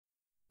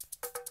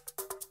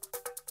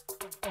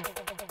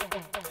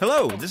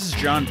Hello, this is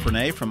John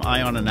Pernay from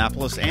Ion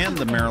Annapolis and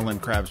the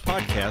Maryland Crabs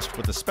podcast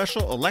with a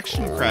special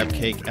election crab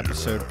cake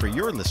episode for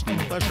your listening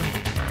pleasure.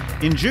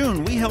 In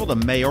June, we held a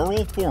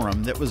mayoral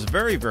forum that was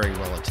very, very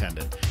well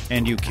attended,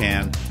 and you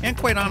can, and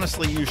quite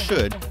honestly you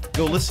should,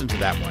 go listen to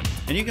that one,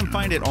 and you can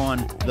find it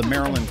on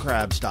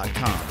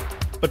themarylandcrabs.com.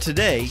 But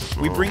today,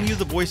 we bring you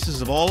the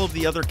voices of all of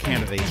the other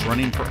candidates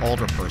running for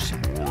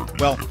Alderperson.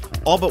 Well,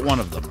 all but one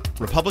of them.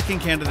 Republican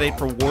candidate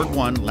for Ward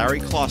 1,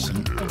 Larry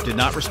Clausen, did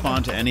not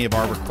respond to any of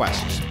our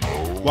requests.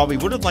 While we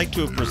would have liked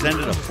to have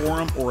presented a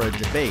forum or a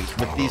debate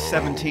with these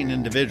 17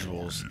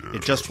 individuals,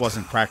 it just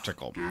wasn't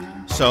practical.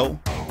 So,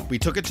 we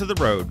took it to the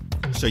road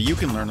so you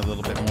can learn a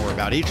little bit more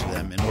about each of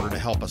them in order to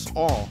help us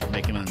all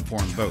make an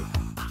informed vote.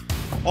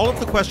 All of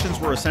the questions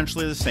were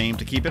essentially the same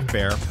to keep it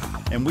fair,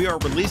 and we are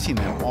releasing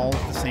them all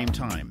at the same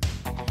time.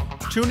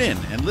 Tune in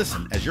and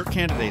listen as your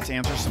candidates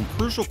answer some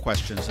crucial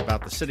questions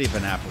about the city of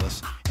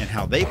Annapolis and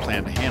how they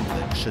plan to handle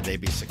it should they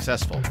be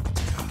successful.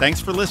 Thanks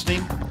for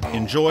listening,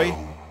 enjoy,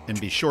 and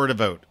be sure to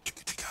vote.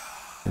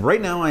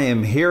 Right now I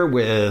am here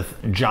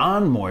with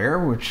John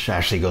Moyer, which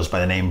actually goes by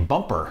the name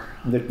Bumper.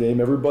 Nickname.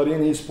 Everybody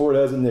in Eastport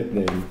has a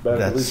nickname,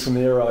 at least from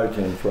the area I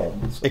came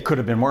from. So. It could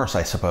have been worse,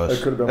 I suppose.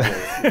 It could have been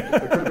worse.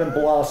 It could have been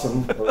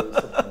Blossom or something like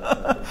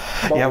that.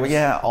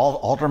 Yeah,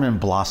 Alderman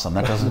Blossom.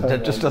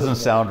 That just doesn't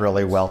sound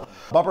really well.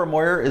 Bumper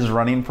Moyer is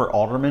running for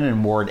alderman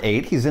in Ward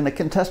 8. He's in a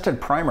contested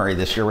primary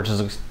this year, which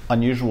is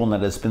unusual in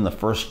that it's been the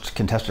first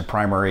contested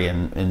primary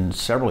in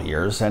several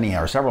years,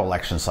 anyhow, or several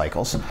election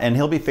cycles. And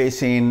he'll be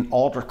facing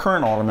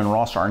current Alderman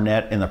Ross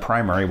Arnett in the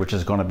primary, which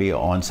is going to be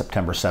on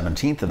September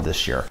 17th of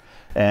this year.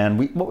 And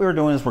what we were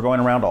doing is we're going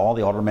around to all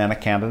the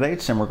Aldermanic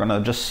candidates, and we're going to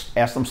just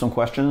ask them some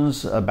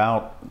questions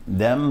about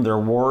them, their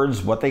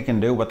wards, what they can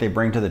do, what they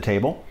bring to the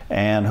table,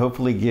 and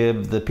hopefully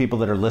give the people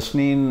that are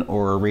listening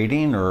or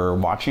reading or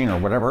watching or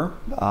whatever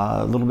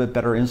a little bit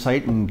better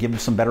insight and give them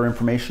some better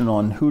information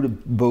on who to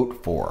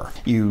vote for.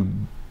 You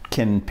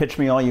can pitch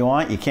me all you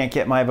want. You can't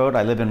get my vote.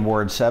 I live in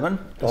Ward 7.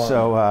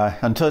 So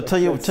until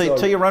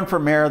you run for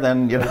mayor,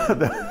 then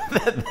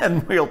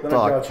then we'll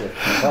talk.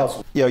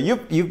 Awesome.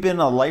 You've been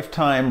a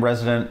lifetime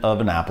resident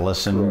of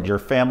Annapolis, and Correct. Your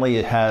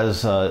family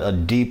has a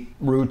deep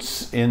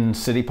roots in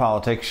city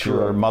politics. Your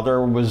Correct.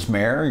 mother was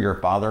mayor. Your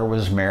father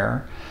was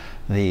mayor.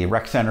 The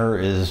rec center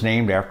is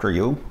named after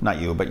you, not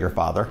you, but your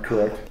father.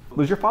 Correct.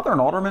 Was your father an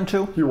alderman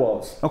too? He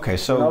was. Okay,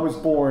 so when I was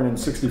born in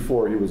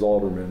 '64, he was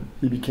alderman.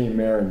 He became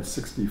mayor in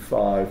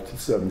 '65 to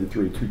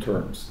 '73, 2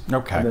 terms.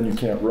 Okay. And then you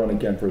can't run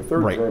again for a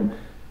third Right. term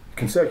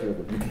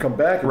consecutively. You can come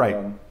back and Right.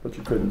 run, but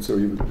you couldn't. So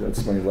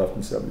that's when he left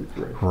in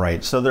 '73.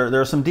 Right. So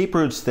there are some deep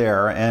roots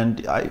there,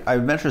 and I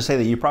venture to say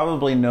that you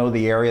probably know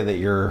the area that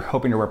you're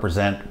hoping to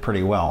represent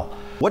pretty well.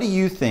 What do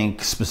you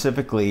think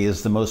specifically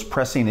is the most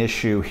pressing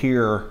issue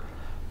here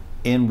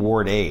in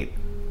Ward 8?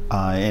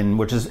 And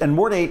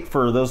Ward 8,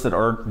 for those that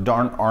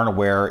aren't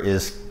aware,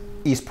 is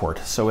Eastport.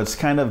 So it's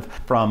kind of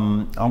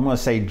from, I'm going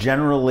to say,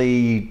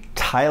 generally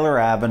Tyler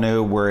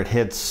Avenue, where it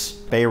hits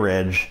Bay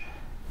Ridge,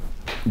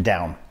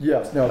 down.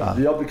 Yes. Now,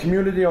 the other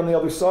community on the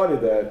other side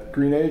of that,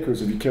 Green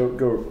Acres, if you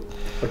go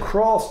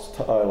across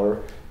Tyler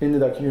into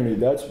that community,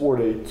 that's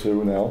Ward 8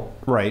 too now.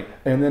 Right.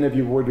 And then if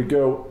you were to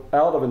go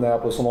out of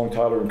Annapolis along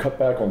Tyler and cut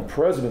back on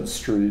President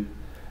Street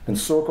and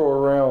circle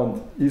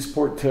around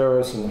Eastport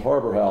Terrace and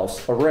Harbor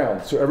House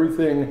around. So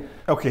everything...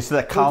 Okay, so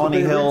that Colony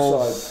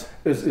Hills...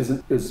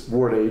 is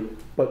Ward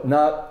 8, but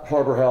not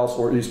Harbor House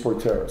or Eastport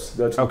Terrace.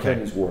 That's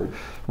McKinney's ward.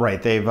 Right,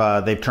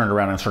 they've turned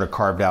around and sort of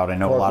carved out, I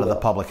know, a lot of the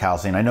public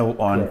housing. I know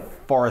on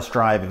Forest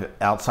Drive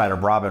outside of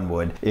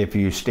Robinwood, if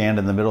you stand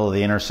in the middle of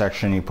the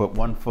intersection, you put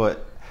one foot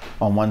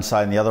on one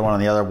side and the other one on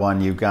the other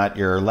one, you've got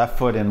your left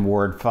foot in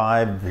Ward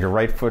 5, your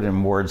right foot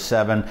in Ward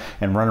 7,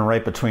 and running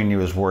right between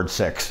you is Ward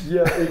 6.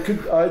 Yeah, it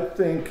could. I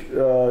think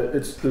there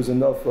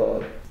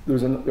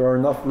are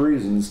enough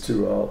reasons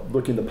to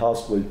look into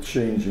possibly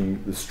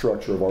changing the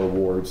structure of our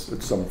wards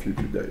at some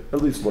future date.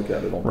 At least look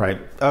at it. Right.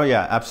 Oh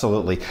yeah,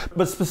 absolutely.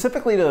 But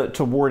specifically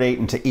to Ward 8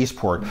 and to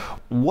Eastport,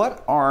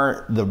 what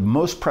are the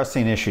most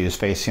pressing issues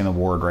facing the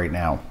ward right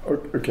now?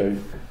 Okay.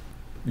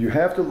 You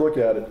have to look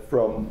at it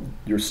from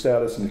your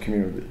status in the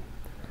community.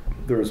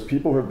 There's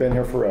people who have been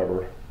here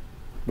forever.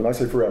 When I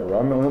say forever, I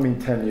don't mean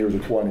 10 years or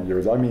 20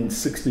 years. I mean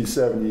 60,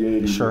 70,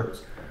 80 Sure.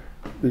 years.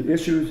 The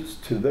issues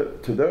to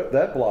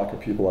that block of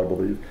people, I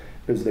believe,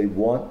 is they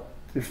want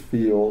to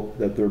feel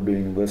that they're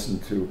being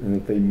listened to and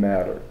that they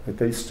matter, that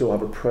they still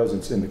have a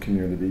presence in the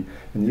community.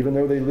 And even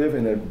though they live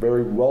in a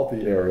very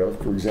wealthy area,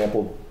 for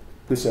example,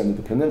 this end of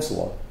the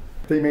peninsula,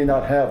 they may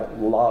not have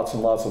lots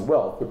and lots of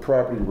wealth. They're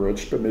property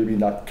rich, but maybe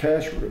not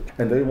cash rich.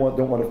 And they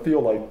don't want to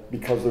feel like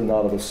because they're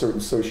not of a certain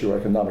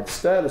socioeconomic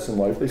status in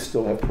life, they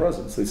still have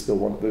presence. They still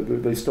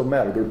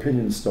matter. Their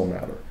opinions still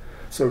matter.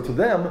 So to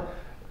them,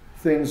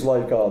 things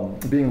like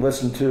being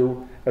listened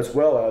to, as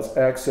well as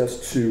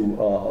access to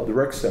the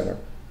rec center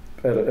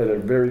at a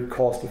very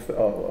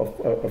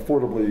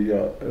affordably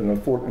in an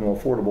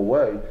affordable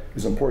way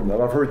is important.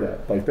 And I've heard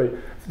that. Like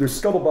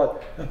there's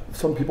scuttlebutt.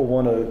 Some people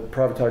want to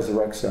privatize the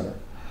rec center.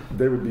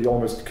 They would be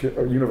almost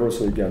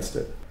universally against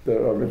it.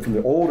 from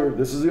the older,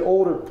 the 60s,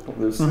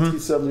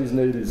 70s,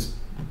 and 80s,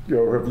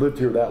 who have lived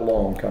here that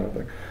long kind of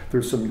thing.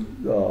 There's some,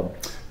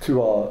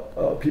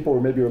 people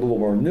who maybe are a little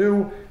more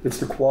new, it's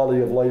the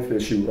quality of life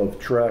issue of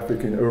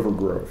traffic and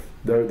overgrowth.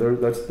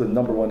 That's the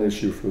number one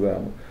issue for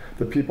them.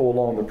 The people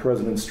along the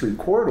President Street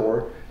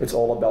corridor, it's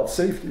all about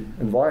safety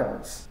and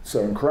violence,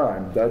 and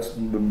crime. That's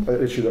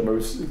the issue that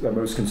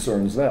most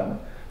concerns them.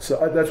 So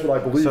that's what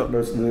I believe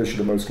the issue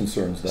that most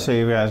concerns them.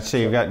 So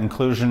you've got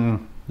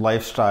inclusion,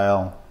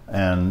 lifestyle,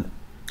 and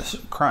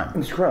crime.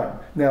 It's crime.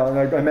 Now, and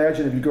I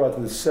imagine if you go out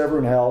to the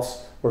Severn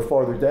House or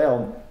farther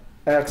down,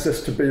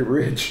 access to Bay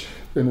Ridge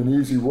in an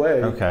easy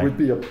way would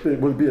be high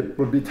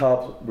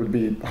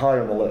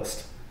on the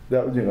list.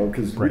 That,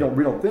 because we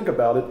don't think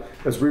about it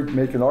as we're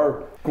making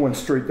our going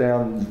straight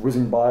down,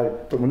 whizzing by.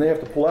 But when they have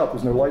to pull out,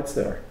 there's no lights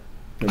there.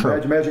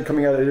 Imagine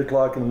coming out at 8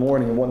 o'clock in the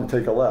morning and wanting to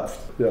take a left.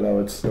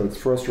 It's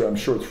frustrating. I'm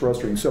sure it's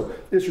frustrating. So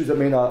issues that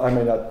may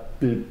not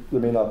be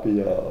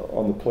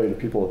on the plate of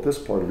people at this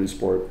part of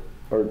Eastport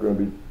are going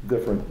to be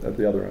different at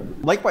the other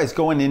end. Likewise,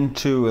 going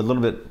into a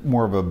little bit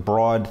more of a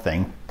broad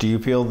thing, do you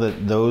feel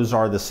that those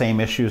are the same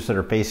issues that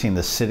are facing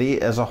the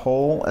city as a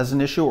whole as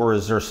an issue, or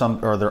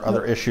are there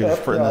other issues in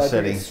the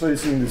city? I think it's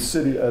facing the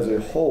city as a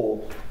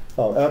whole.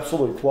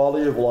 Absolutely,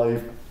 quality of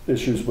life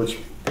issues, which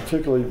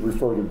particularly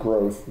refer to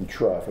growth and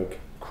traffic.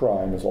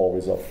 Crime is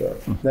always up there.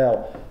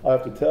 Now, I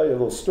have to tell you a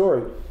little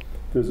story.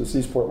 There's this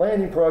Eastport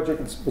Landing project.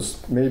 It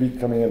was maybe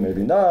coming in,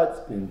 maybe not. It's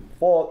being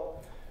fought.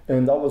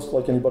 And I was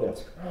like anybody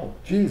else. Oh,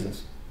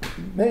 Jesus,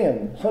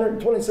 man,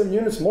 127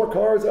 units, more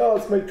cars. Oh,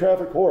 let's make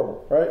traffic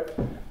horrible, right?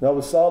 And I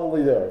was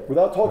solidly there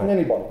without talking to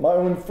anybody. My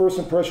own first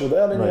impression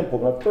without any input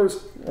when I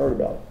first heard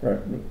about it, right?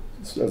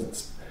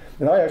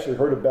 And I actually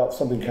heard about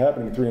something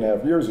happening 4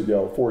 years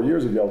ago,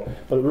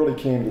 but it really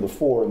came to the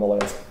fore in the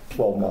last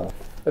 12 months.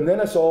 And then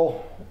I saw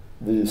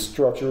the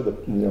structure,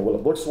 what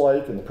it looks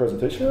like, and the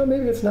presentation.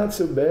 Maybe it's not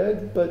so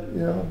bad, but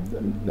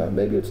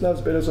maybe it's not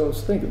as bad as I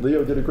was thinking.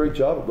 Leo did a great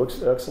job. It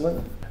looks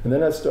excellent. And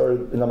then I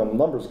started, and I'm a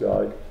numbers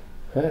guy.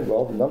 Hey,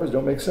 well, the numbers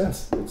don't make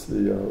sense. It's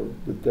the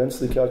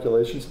density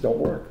calculations don't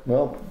work.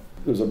 Well,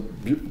 there's a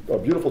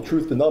beautiful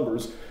truth to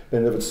numbers,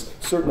 and if it's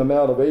a certain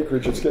amount of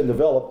acreage that's getting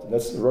developed, and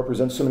that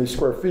represents so many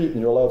square feet, and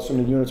you're allowed so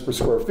many units per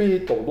square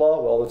feet, blah, blah,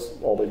 blah, well, that's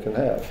all they can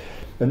have.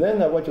 And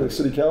then I went to the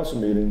city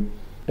council meeting,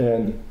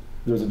 and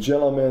there's a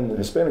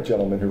Hispanic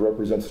gentleman who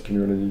represents the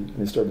community, and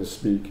he started to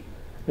speak.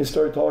 He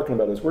started talking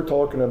about this. We're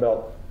talking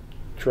about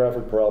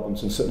traffic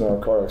problems and sitting in our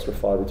car extra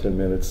 5 or 10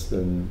 minutes,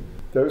 and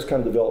those kind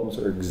of developments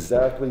are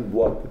exactly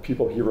what the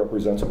people he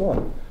represents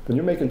want. When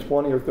you're making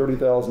 $20,000 or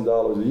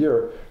 $30,000 a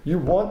year, you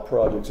want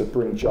projects that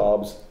bring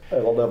jobs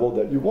at a level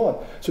that you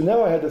want. So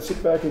now I had to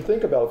sit back and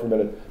think about it for a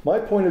minute. My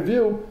point of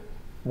view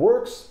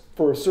works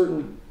for a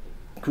certain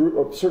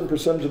group, a certain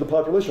percentage of the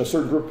population, a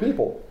certain group of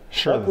people.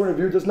 Sure. My point of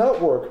view does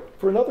not work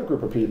for another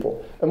group of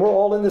people, and we're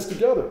all in this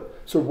together.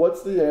 So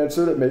what's the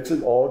answer that makes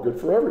it all good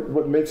for everyone?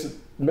 What makes it?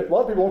 A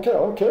lot of people don't care. I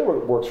don't care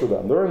what works for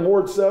them. They're in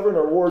Ward 7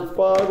 or Ward 5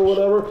 or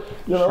whatever,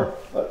 Sure.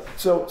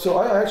 So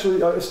I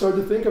started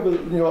to think of it,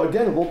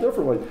 again, a little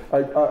differently.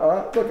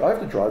 Look, I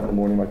have to drive in the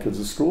morning my kids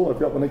to school. I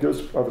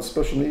have a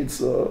special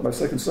needs. My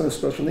second son has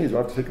special needs. I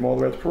have to take him all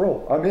the way out to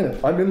parole. I'm in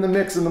it. I'm in the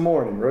mix in the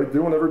morning, right,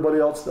 doing what everybody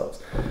else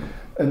does.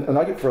 And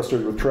I get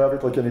frustrated with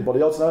traffic like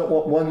anybody else, and I don't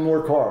want one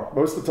more car.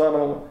 Most of the time, I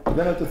don't. And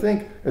then I have to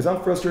think, as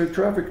I'm frustrated with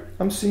traffic,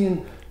 I'm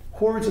seeing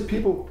hordes of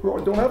people who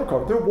don't have a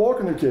car. They're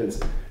walking their kids.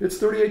 It's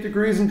 38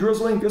 degrees and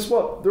drizzling. Guess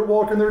what? They're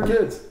walking their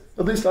kids.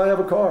 At least I have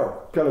a car,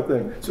 kind of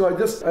thing. So I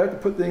have to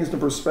put things into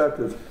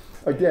perspective.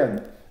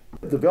 Again,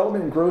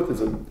 development and growth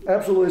is an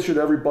absolute issue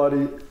to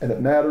everybody, and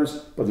it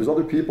matters. But there's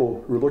other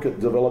people who look at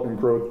development and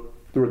growth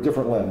through a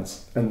different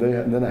lens, and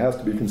then it has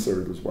to be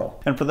considered as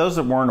well. And for those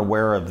that weren't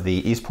aware of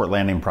the Eastport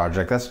Landing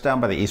project, that's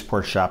down by the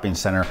Eastport Shopping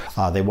Center.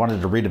 They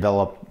wanted to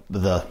redevelop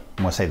the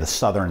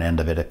southern end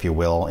of it, if you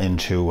will,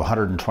 into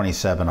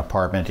 127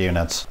 apartment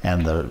units,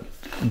 and the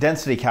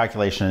density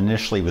calculation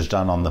initially was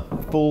done on the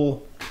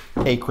full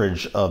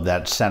acreage of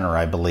that center,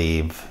 I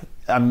believe.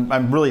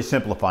 I'm really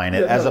simplifying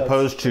it, as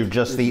opposed to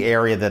just the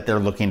area that they're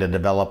looking to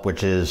develop,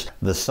 which is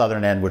the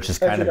southern end, which is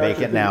kind of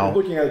vacant now. We're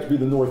looking at it to be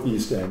the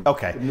northeast end.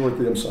 Okay.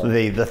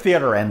 The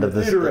theater end of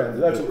this. Theater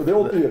end. That's the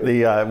old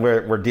theater.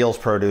 Where Deal's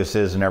Produce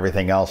is and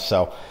everything else.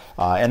 So,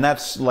 and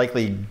that's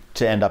likely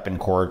to end up in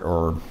court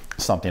or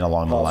something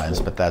along the lines.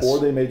 But or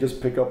they may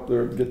just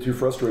get too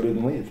frustrated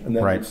and leave, and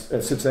then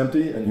it sits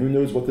empty, and who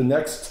knows what the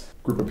next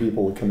group of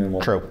people will come in.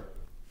 True.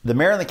 The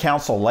mayor and the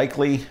council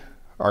likely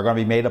are going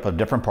to be made up of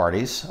different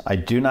parties. I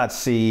do not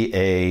see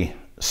a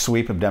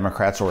sweep of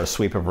Democrats or a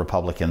sweep of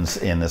Republicans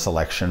in this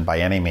election by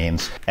any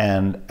means.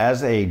 And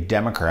as a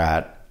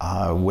Democrat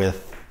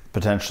with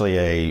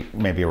potentially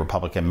maybe a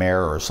Republican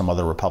mayor or some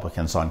other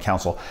Republicans on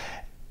council,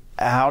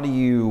 how do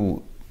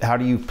you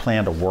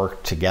plan to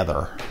work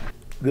together?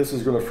 This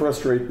is going to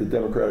frustrate the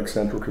Democratic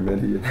Central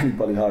Committee and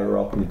anybody higher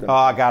up in the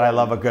Democratic. Oh God, I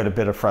love a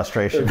bit of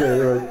frustration. Okay,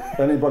 right.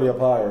 Anybody up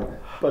higher,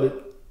 but it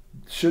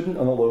shouldn't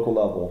on a local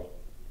level.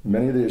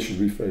 Many of the issues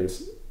we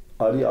face,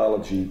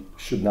 ideology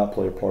should not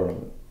play a part in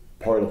it.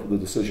 part of the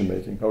decision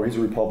making. Oh, he's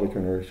a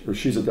Republican or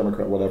she's a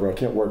Democrat, whatever. I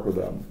can't work with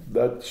them.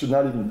 That should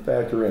not even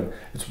factor in.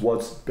 It's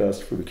what's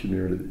best for the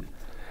community.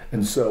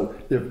 And so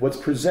if what's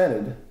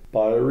presented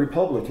by a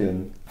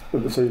Republican,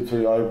 say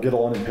I get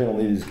on and Panel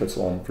Needs gets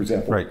on, for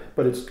example. Right.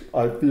 But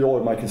I feel,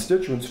 or my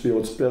constituents feel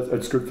it's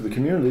good for the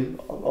community,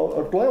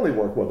 I'll gladly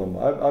work with them.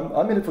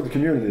 I'm in it for the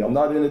community. I'm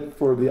not in it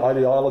for the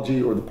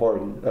ideology or the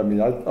party. I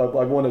mean, I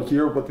want to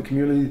hear what the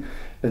community,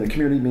 and the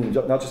community means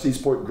not just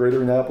Eastport,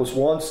 greater Annapolis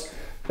wants.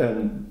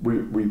 And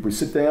we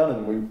sit down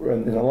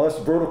and in a less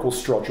vertical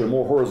structure,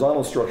 more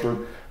horizontal structure,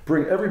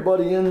 bring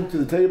everybody into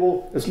the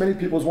table, as many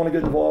people as want to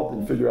get involved,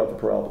 and figure out the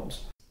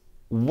problems.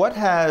 What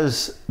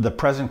has the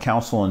present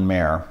council and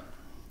mayor,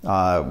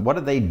 what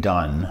have they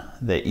done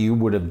that you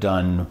would have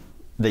done,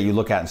 that you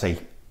look at and say,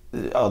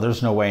 oh,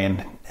 there's no way in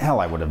hell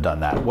I would have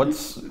done that?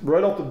 What's...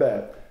 Right off the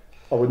bat,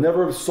 I would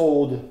never have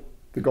sold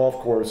the golf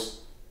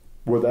course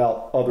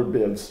without other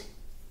bids.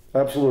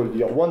 Absolutely.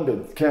 You got one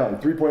bid, county,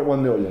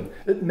 $3.1 million.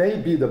 It may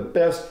be the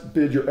best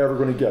bid you're ever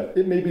going to get.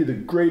 It may be the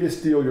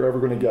greatest deal you're ever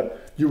going to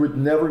get. You would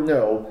never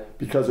know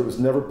because it was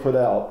never put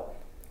out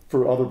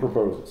for other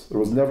proposals. There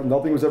was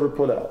nothing was ever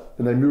put out,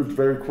 and they moved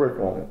very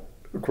quickly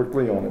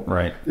on it.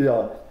 Right.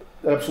 Yeah,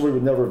 absolutely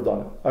would never have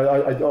done it.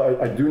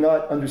 I do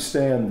not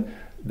understand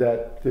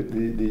that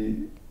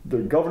the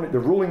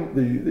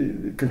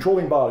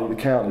controlling body,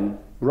 the county,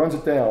 runs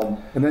it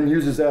down and then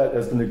uses that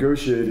as the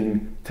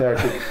negotiating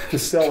tactic to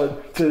sell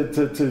it,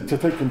 to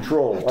take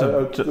control.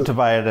 To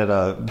buy it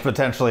at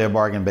potentially a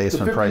bargain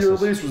basement prices. The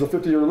 50-year lease was a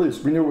 50-year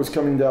lease. We knew it was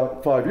coming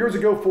down 5 years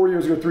ago, 4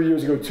 years ago, 3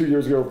 years ago, 2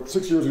 years ago,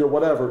 6 years ago,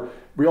 whatever.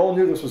 We all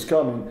knew this was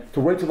coming.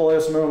 To wait till the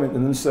last moment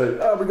and then say,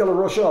 we got to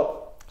rush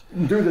up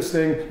and do this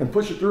thing and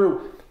push it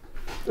through.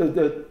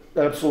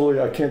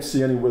 Absolutely, I can't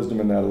see any wisdom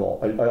in that at all.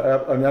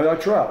 I mean, I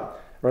tried,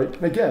 right?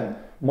 And again,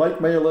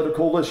 Mike may have led a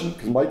coalition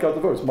because Mike got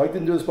the votes. Mike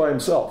didn't do this by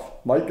himself.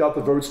 Mike got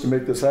the votes to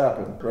make this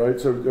happen, right?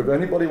 So if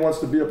anybody wants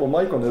to be up on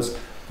Mike on this,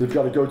 they've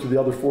got to go to the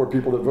other 4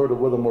 people that voted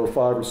with him, or 5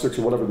 or 6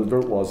 or whatever the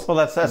vote was. Well,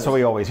 that's what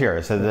we always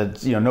hear. So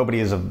that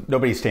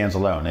nobody stands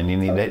alone, and you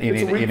need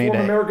it's a weak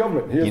form of mayor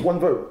government. He has one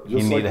vote.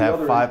 You need to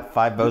have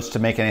five votes to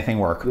make anything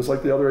work. Just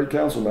like the other 8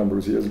 council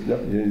members, he's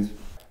the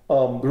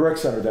rec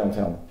center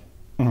downtown.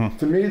 Mm-hmm.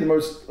 To me, the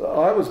most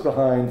I was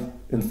behind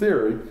in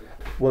theory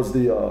was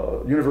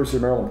the University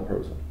of Maryland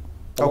proposal.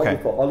 I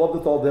love the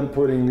thought of them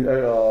putting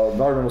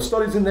environmental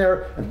studies in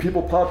there and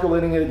people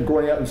populating it and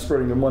going out and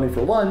spreading their money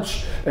for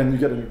lunch, and you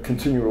getting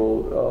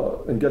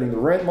continual and getting the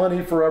rent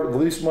money forever, the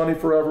lease money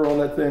forever on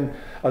that thing.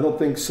 I don't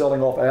think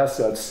selling off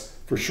assets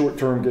for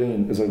short-term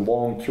gain is a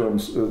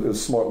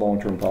smart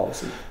long-term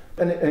policy.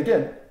 And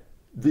again,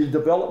 the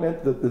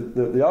development,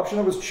 the option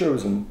that was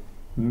chosen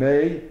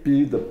may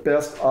be the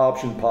best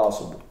option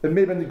possible. It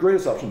may have been the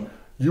greatest option.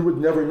 You would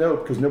never know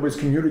because nobody's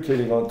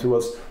communicating on to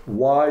us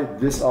why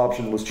this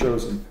option was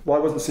chosen. Why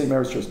wasn't St.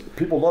 Mary's chosen?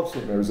 People love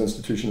St. Mary's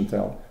institution in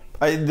town.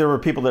 There were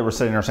people that were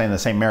sitting there saying that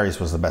St. Mary's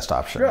was the best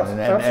option. Yes,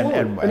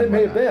 absolutely. And it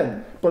may have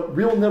been, but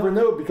we'll never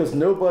know because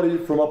nobody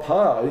from up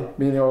high,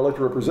 meaning our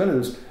elected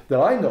representatives, that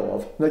I know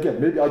of, and again,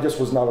 maybe I just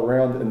was not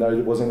around and I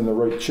wasn't in the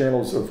right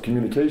channels of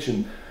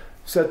communication,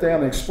 sat down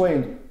and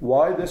explained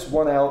why this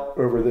won out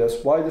over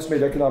this, why this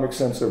made economic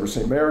sense over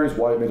St. Mary's,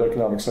 why it made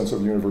economic sense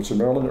over the University of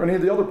Maryland, or any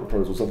of the other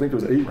proposals. I think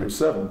there was 8 or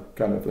 7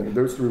 kind of thing.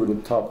 Those 3 were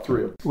the top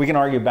 3. We can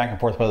argue back and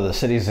forth whether the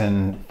city's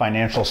in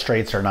financial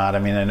straits or not. I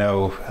mean, I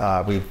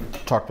know we've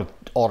talked with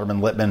Alderman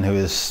Littman,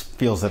 who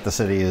feels that the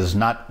city is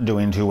not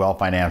doing too well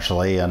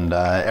financially, and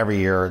every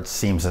year it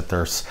seems that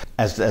there's,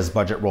 as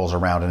budget rolls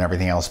around and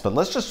everything else. But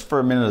let's just for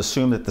a minute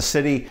assume that the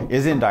city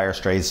is in dire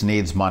straits,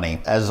 needs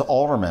money. As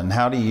alderman,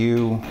 how do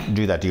you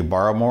do that? Do you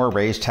borrow more,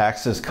 raise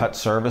taxes, cut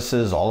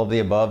services, all of the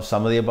above,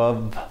 some of the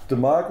above?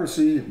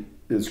 Democracy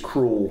is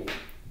cruel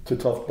to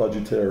tough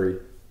budgetary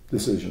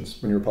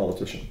decisions when you're a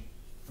politician.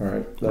 All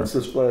right, that's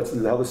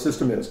how the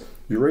system is.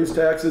 You raise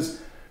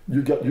taxes.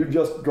 You've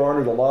just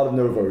garnered a lot of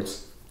no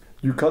votes.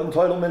 You cut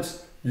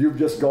entitlements, you've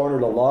just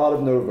garnered a lot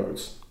of no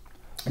votes.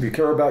 If you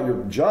care about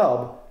your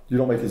job, you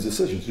don't make these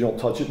decisions. You don't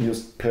touch it and you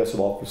just pass it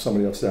off to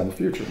somebody else down the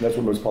future. And that's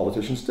what most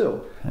politicians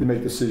do. They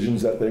make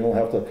decisions that they don't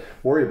have to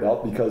worry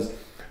about because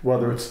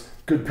whether it's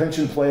good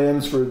pension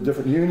plans for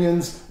different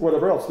unions,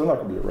 whatever else, they're not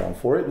going to be around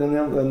for it. And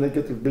then they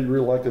get to be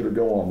reelected or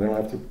go on. They don't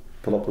have to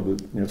put up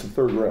with it. It's a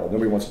third rail.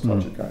 Nobody wants to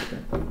touch it kind of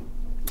thing.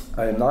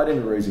 I am not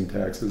into raising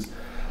taxes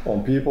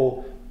on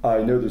people. I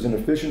know there's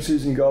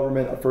inefficiencies in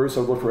government. At first,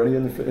 I look for any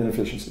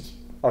inefficiencies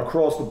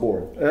across the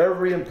board.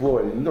 Every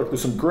employee. And look,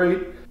 there's some great,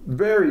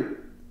 very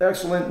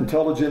excellent,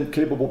 intelligent,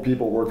 capable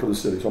people who work for the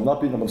city. So I'm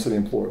not beating them on city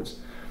employees.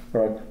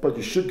 All right? But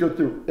you should go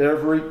through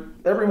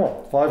every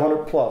one,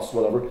 500 plus,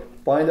 whatever,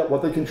 find out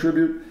what they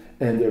contribute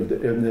and if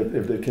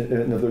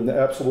they're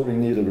absolutely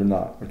needed or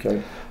not.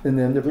 Okay? And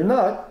then if they're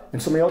not,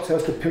 and somebody else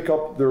has to pick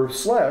up their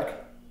slack,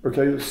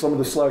 okay, some of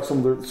the slack,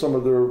 some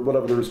of their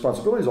whatever their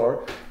responsibilities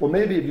are. Well,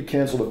 maybe if you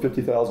canceled a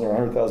 $50,000 or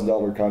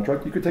 $100,000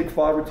 contract, you could take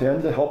 5 or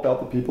 10 to help out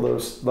the people that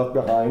are left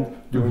behind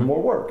doing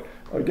more work.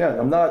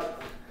 Again,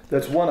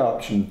 that's one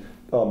option.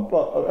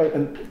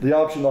 and the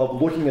option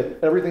of looking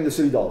at everything the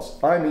city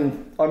does. I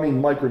mean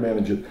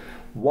micromanage it.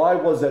 Why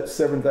was that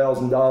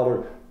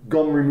 $7,000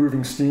 gum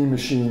removing steam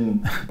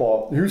machine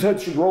bought? Whose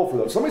head should roll for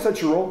that? Somebody's head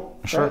should roll.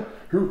 Sure. Right?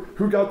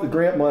 Who got the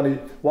grant money?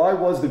 Why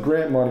was the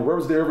grant money? Where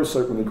was the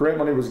oversight when the grant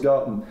money was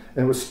gotten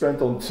and was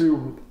spent on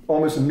two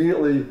almost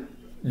immediately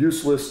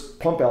useless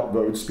pump out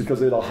votes because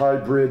they had a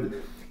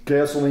hybrid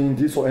gasoline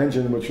diesel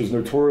engine, which was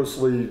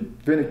notoriously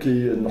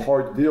finicky and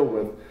hard to deal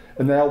with.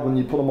 And now when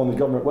you put them on the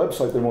government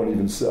website, they won't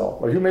even sell.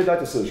 Like, who made that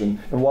decision?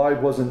 And why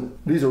wasn't,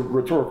 these are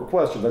rhetorical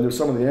questions, I know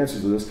some of the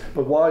answers to this,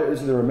 but why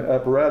isn't there an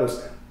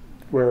apparatus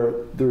where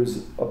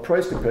there's a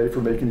price to pay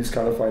for making these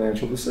kind of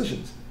financial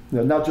decisions? You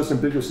know, not just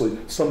ambiguously,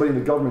 somebody in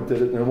the government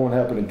did it and it won't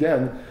happen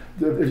again.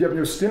 If you have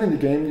no skin in the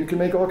game, you can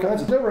make all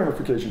kinds of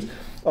ramifications.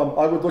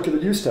 I would look at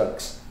the use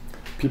tax.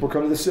 People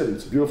come to the city.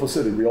 It's a beautiful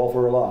city. We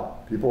offer a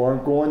lot. People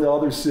aren't going to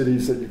other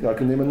cities. I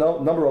can name a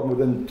number of them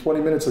within 20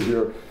 minutes of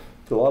here.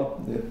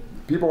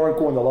 People aren't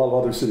going to a lot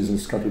of other cities in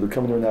this country. They're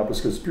coming to Annapolis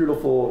because it's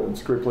beautiful and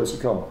it's a great place to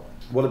come.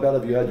 What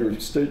about if you had your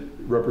state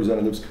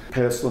representatives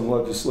pass some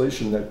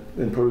legislation that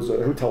imposed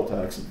a hotel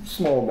tax,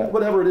 small amount,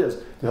 whatever it is,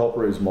 to help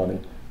raise money,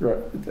 right?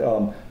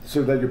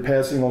 So that you're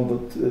passing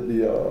on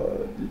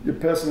you're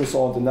passing this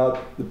on to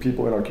not the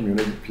people in our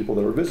community, people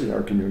that are visiting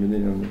our community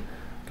and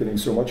getting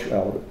so much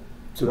out of it.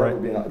 So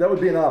that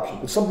would be an option.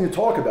 It's something to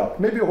talk about.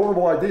 Maybe a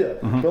horrible idea,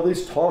 but at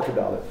least talk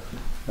about it.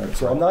 Right?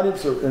 So I'm not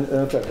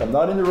I'm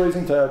not into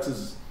raising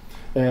taxes,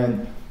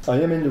 and I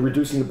am into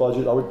reducing the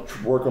budget. I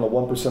would work on a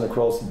 1%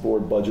 across the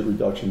board budget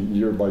reduction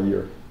year by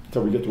year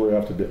until we get to where we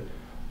have to be.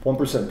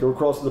 1%. Go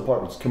across the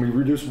departments. Can we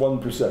reduce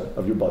 1%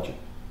 of your budget?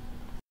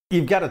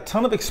 You've got a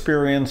ton of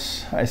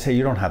experience. I say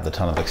you don't have the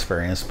ton of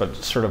experience, but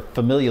sort of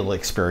familial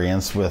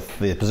experience with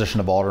the position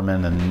of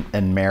alderman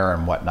and mayor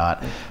and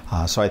whatnot.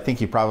 So I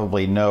think you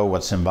probably know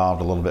what's involved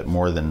a little bit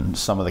more than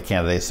some of the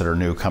candidates that are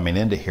new coming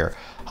into here.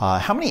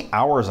 How many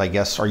hours, I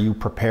guess, are you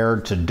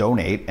prepared to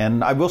donate?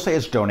 And I will say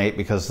it's donate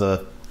because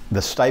the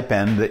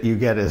stipend that you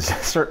get is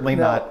certainly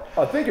not.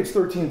 I think it's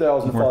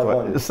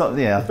 $13,500.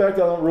 Yeah. In fact,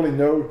 I don't really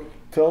know.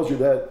 Tells you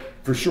that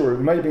for sure.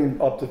 It might be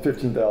up to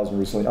 $15,000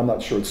 recently. I'm not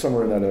sure. It's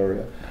somewhere in that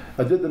area.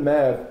 I did the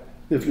math.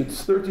 If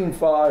it's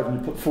 $13,500 and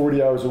you put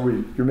 40 hours a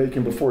week, you're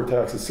making before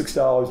taxes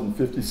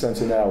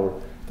 $6.50 an hour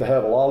to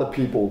have a lot of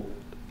people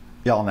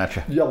yelling at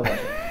you.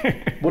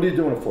 What are you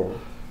doing it for?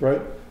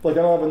 Right? Like,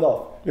 I don't have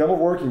enough. I'm a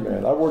working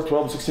man. I work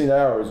 12, 16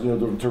 hours.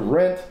 To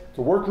rent,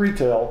 to work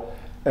retail,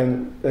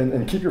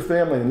 and keep your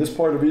family in this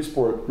part of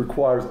Eastport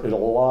requires a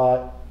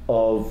lot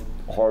of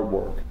hard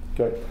work.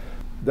 Okay.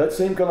 That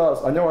same kind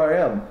of, I know I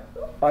am.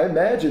 I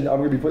imagine I'm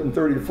going to be putting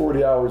 30 to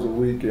 40 hours a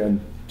week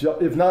in,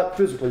 if not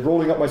physically,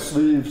 rolling up my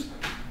sleeves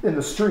in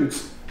the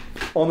streets,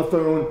 on the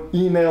phone,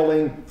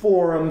 emailing,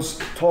 forums,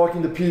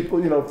 talking to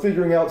people,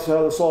 figuring out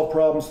how to solve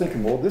problems,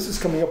 thinking, well, this is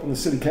coming up in the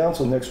city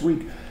council next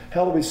week.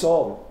 How do we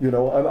solve it?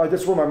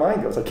 That's where my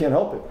mind goes. I can't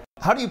help it.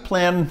 How do you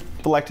plan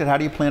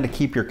to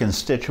keep your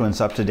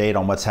constituents up to date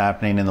on what's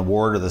happening in the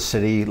ward or the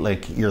city?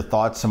 Like, your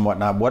thoughts and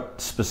whatnot?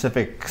 What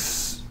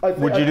specifics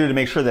would you do to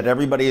make sure that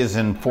everybody is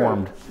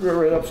informed?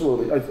 Right,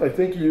 absolutely. I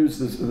think you use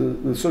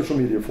the social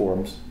media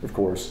forums, of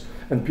course,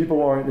 and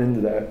people aren't into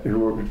that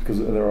because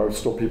there are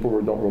still people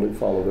who don't really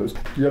follow those.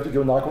 You have to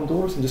go knock on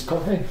doors and just call,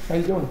 hey, how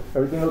you doing?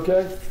 Everything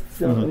okay?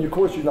 And of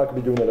course you're not going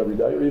to be doing that every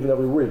day or even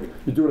every week.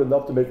 You do it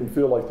enough to make them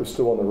feel like they're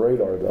still on the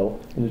radar, though.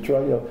 And you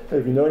try, hey,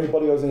 if you know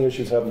anybody who has any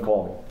issues, have them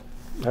call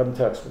me, have them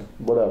text me,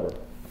 whatever.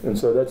 And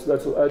so that's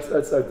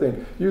I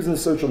think, using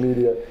social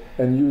media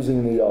and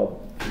using the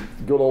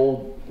good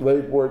old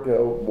leg work,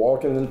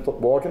 walking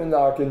and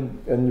knocking,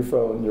 and your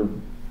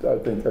phone. I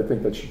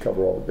think that should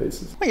cover all the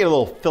bases. I get a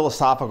little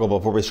philosophical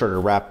before we sort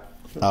of wrap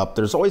up.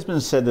 There's always been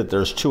said that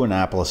there's two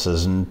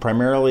Annapolises, and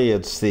primarily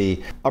it's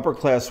the upper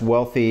class,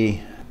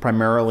 wealthy,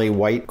 primarily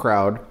white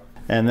crowd,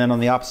 and then on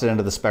the opposite end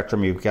of the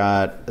spectrum, you've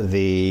got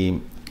the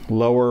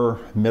lower,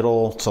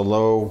 middle to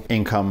low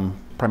income,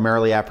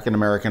 primarily African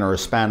American or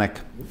Hispanic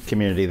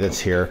community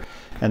that's here,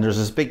 and there's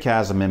this big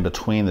chasm in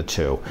between the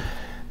two.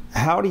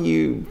 How do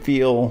you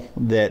feel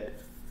that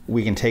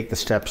we can take the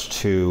steps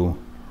to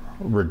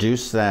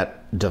reduce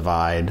that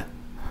divide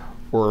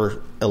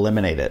or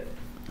eliminate it?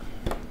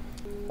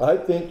 I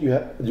think you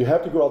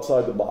have to go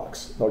outside the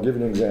box. I'll give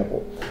you an example.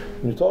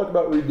 When you talk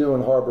about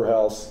redoing Harbor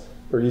House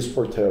or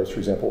Eastport Terrace, for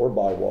example, or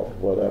Bywater,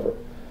 whatever,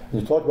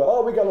 and you talk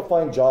about, we got to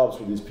find jobs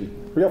for these people.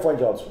 We got to find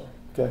jobs for them.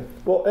 Okay.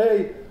 Well,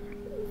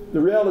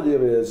 the reality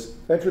of it is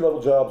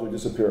entry-level jobs are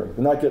disappearing.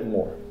 They're not getting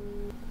more.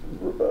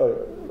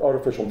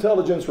 Artificial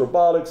intelligence,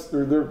 robotics,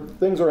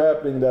 things are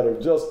happening that are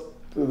just,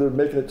 they're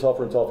making it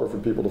tougher and tougher for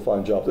people to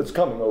find jobs. It's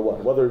coming or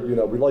what? Whether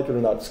we like it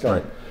or not, it's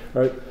coming.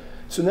 Right?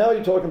 So now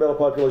you're talking about a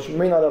population who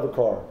may not have a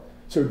car.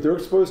 So they're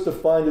supposed to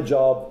find a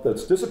job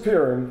that's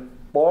disappearing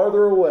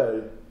farther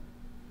away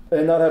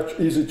and not have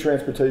easy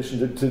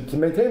transportation to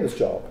maintain this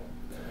job.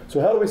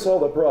 So how do we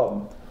solve that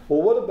problem?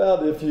 Well, what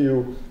about if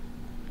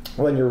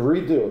when you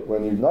redo it,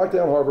 when you knock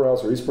down Harbor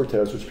House or Eastport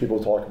Terrace, which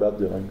people talk about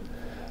doing,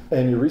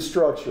 and you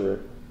restructure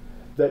it,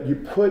 that you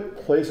put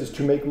places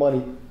to make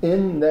money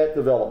in that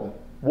development.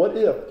 What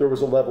if there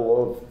was a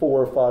level of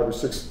 4 or 5 or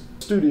 6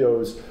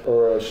 studios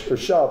or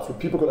shops where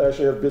people could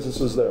actually have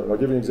businesses there? And I'll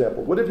give you an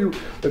example. What if you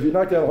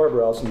knock down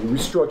Harbor House and you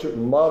restructure it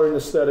in modern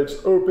aesthetics,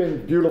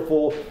 open,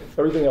 beautiful,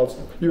 everything else?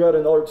 You had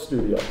an art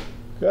studio,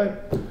 okay?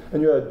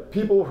 And you had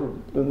people who,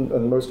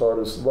 and most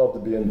artists love to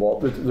be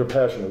involved, they're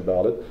passionate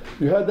about it.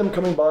 You had them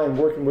coming by and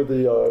working with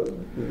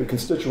the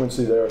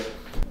constituency there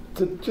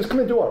to just come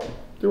and do art.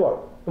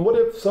 And what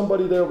if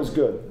somebody there was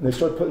good and they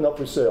start putting up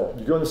for sale?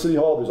 You go in the City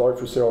Hall, there's art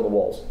for sale on the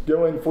walls.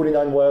 Go in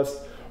 49 West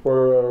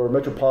or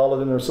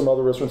Metropolitan or some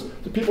other restaurants.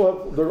 The people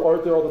have their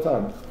art there all the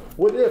time.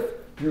 What if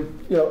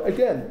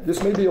again,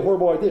 this may be a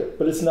horrible idea,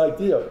 but it's an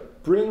idea.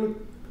 Bring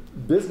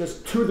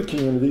business to the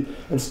community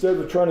instead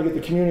of trying to get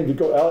the community to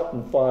go out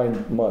and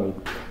find money.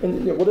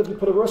 And what if you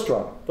put a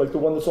restaurant like the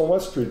one that's on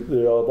West Street?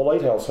 The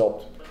Lighthouse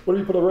helped. What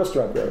if you put a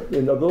restaurant there,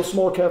 in a little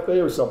small cafe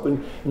or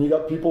something, and you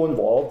got people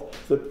involved,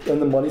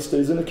 and the money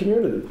stays in the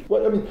community?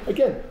 Well, I mean,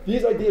 again,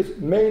 these ideas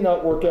may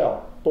not work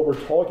out, but we're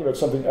talking about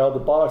something out of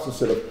the box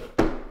instead of,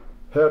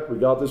 heck, we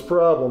got this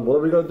problem. What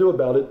are we going to do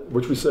about it?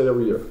 Which we say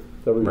every year.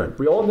 Right.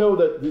 We all know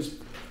that these.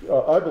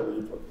 I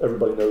believe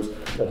everybody knows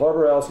that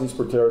Harbor House and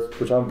Eastport Terrace,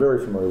 which I'm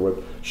very familiar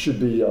with, should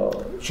be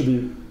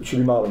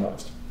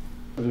modernized.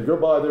 When you go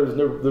by,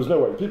 there's no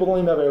way. People don't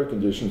even have air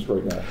conditions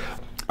right now.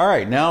 All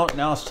right, now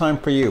it's time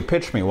for you.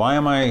 Pitch me.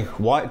 Tell me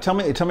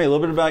a little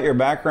bit about your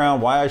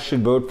background. Why I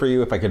should vote for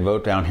you if I could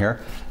vote down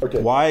here.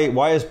 Okay.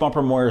 Why is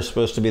Bumper Moyer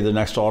supposed to be the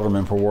next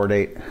alderman for Ward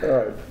 8? All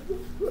right.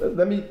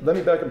 Let me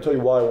back up and tell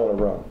you why I want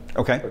to run.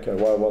 Okay. Okay.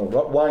 Why I want to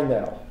run? Why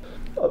now?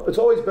 It's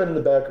always been in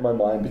the back of my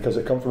mind because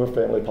I come from a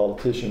family of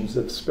politicians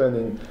that's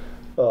spending.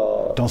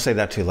 Don't say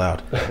that too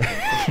loud.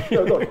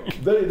 No, look,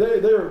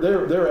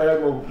 they're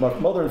admirable. My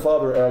mother and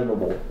father are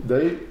admirable.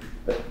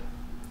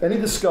 Any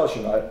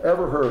discussion I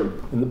ever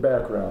heard in the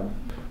background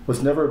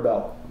was never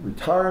about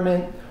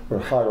retirement or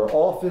higher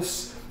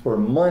office or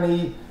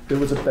money. It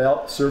was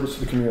about service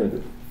to the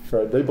community.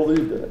 Right? They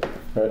believed in it.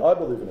 Right? I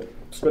believe in it.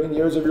 Spending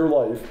years of your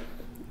life.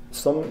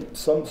 Some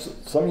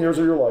years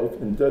of your life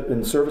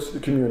in service to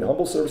the community,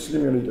 humble service to the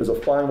community, is a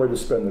fine way to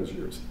spend those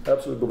years.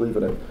 Absolutely believe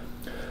in it.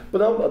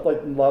 But I'm like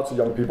lots of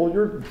young people,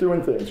 you're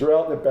doing things. You're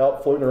out and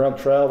about, floating around,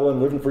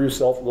 traveling, living for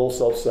yourself, a little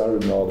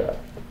self-centered and all that.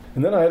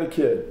 And then I had a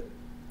kid.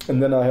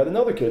 And then I had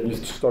another kid, and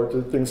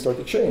things start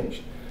to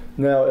change.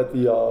 Now,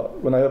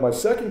 when I had my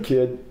second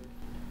kid,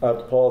 I have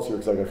to pause here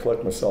because I got to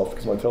collect myself,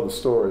 because when I tell the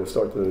story, I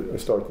start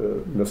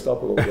to mess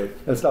up a little bit.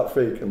 And it's not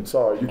fake, I'm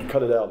sorry, you can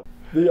cut it out.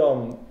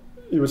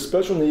 It was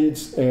special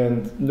needs,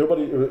 and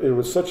it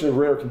was such a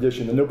rare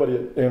condition that nobody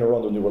at Anne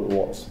Arundel knew what it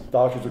was.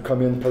 Doctors would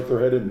come in, poke their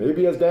head in,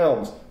 maybe he has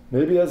Downs,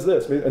 maybe he has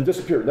this, and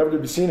disappear, never to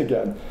be seen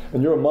again.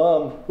 And you're a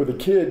mom with a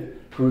kid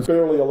who's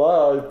barely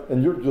alive,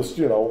 and you're just,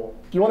 you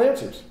want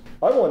answers.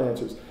 I want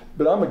answers.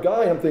 But I'm a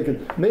guy, I'm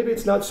thinking, maybe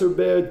it's not so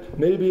bad,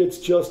 maybe it's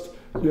just,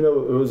 it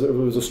was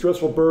a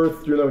stressful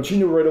birth, and she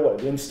knew right away.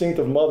 The instinct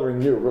of mothering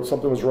knew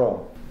something was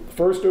wrong.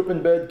 First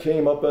open bed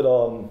came up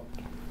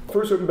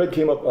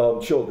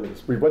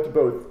Children's. We went to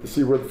both to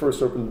see where the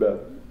first open bed.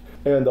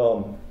 And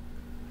I'm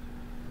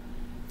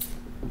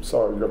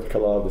sorry, you have to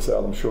cut a lot of this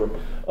out, I'm sure.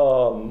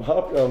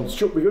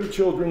 We go to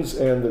Children's,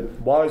 and the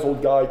wise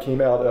old guy came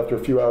out after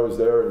a few hours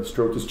there and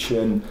stroked his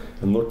chin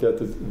and looked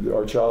at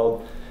our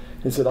child.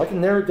 He said, I can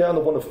narrow it down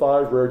to one of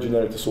 5 rare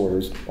genetic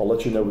disorders. I'll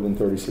let you know within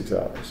 36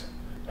 hours.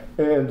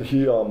 And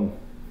he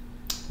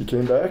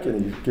came back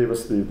and he gave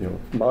us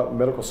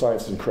medical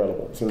science is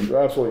incredible. It's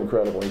absolutely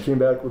incredible. He came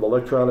back with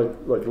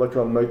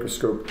electron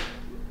microscope.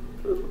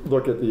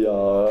 Look at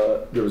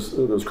there was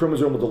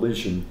chromosomal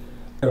deletion.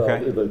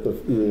 Okay.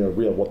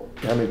 We have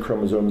how many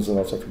chromosomes, and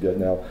I forget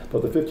now.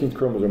 But the 15th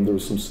chromosome, there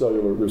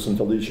was some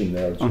deletion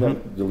there,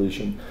 genetic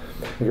deletion.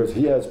 Because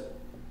he has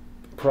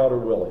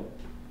Prader-Willi.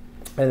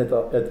 And at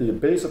the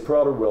base of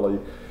Prader-Willi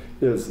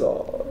is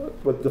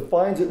what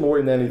defines it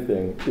more than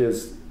anything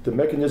is the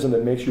mechanism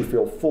that makes you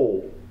feel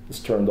full is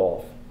turned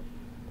off.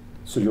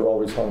 So you're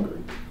always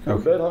hungry. You're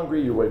in bed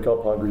hungry, you wake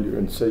up hungry, you're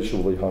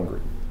insatiably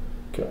hungry.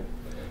 Okay.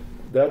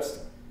 That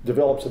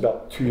develops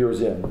about 2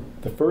 years in.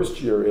 The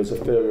first year is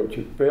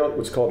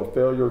what's called a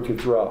failure to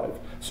thrive.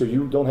 So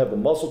you don't have the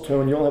muscle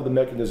tone, you don't have the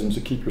mechanisms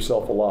to keep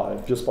yourself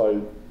alive just by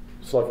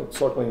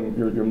suckling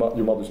your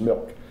mother's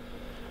milk.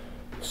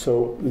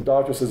 So the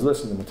doctor says,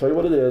 listen, I'll tell you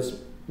what it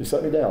is. He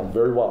sat me down,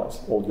 very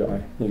wise, old guy.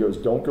 And he goes,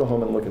 don't go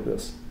home and look at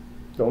this.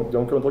 Don't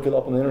go and look it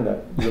up on the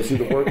internet. You're going to see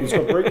the worst. It's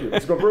going to break you.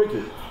 It's going to break you.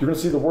 You're going to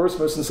see the worst,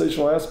 most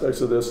sensational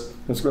aspects of this,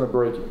 and it's going to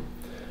break you.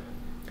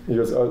 He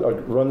goes, I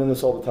run in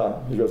this all the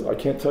time. He goes, I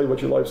can't tell you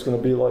what your life's going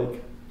to be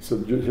like. So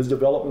his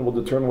development will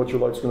determine what your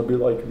life's going to be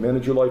like.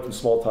 Manage your life in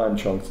small time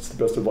chunks. It's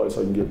the best advice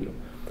I can give you.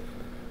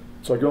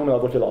 So I go home and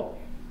I look it up.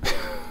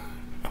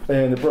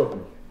 And it broke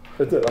me.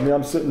 It did. I mean,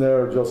 I'm sitting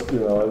there just, I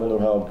don't know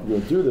how I'm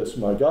going to do this.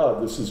 My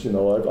God, this is,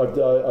 I've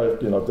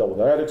dealt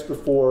with addicts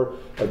before.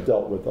 I've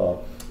dealt with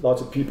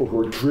lots of people who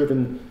are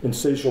driven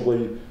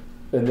insatiably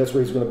And that's what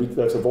he's going to be.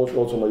 That's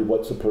ultimately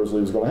what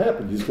supposedly is going to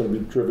happen. He's going to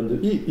be driven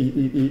to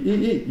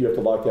eat. You have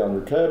to lock down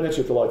your cabinets.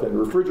 You have to lock down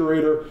your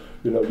refrigerator.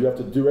 You have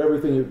to do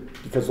everything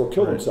because they'll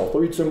kill themselves.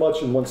 They'll eat so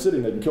much in one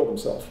sitting they can kill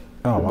themselves.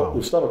 Oh, wow.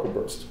 Their stomach will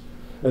burst.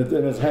 And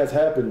it has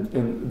happened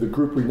in the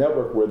group we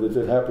network with. It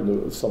did happen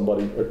to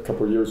somebody a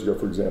couple of years ago,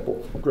 for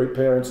example. Great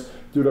parents,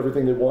 do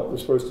everything they're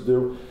supposed to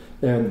do.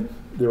 And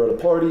they're at a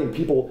party and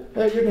people,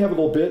 hey, you can have a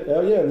little bit.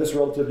 Oh, yeah, and this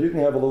relative, you can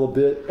have a little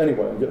bit.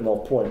 Anyway, I'm getting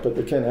off point, but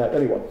they can have,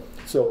 anyway.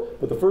 So,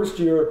 but the first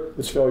year,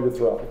 it's failure to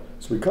thrive.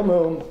 So we come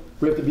home,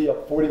 we have to be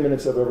up 40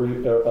 minutes out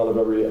of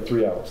every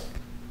 3 hours.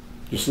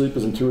 Your sleep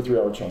is in 2 or 3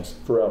 hour chunks,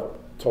 forever,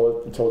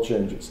 until it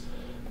changes.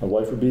 My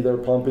wife would be there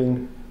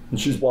pumping, and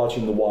she's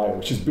watching The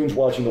Wire. She's binge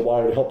watching The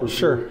Wire to help her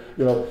through,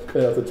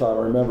 at the time,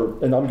 I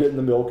remember. And I'm getting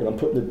the milk, and I'm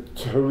putting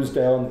the hose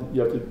down.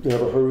 You have to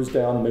have a hose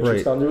down and make sure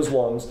it's not near his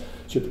lungs. So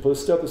you have to put a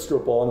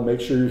stethoscope on and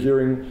make sure you're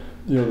hearing,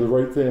 the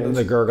right things. And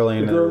the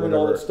gurgling and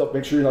all that stuff.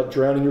 Make sure you're not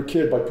drowning your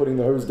kid by putting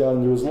the hose down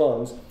into his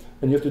lungs.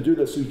 And you have to do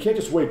this. So you can't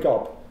just wake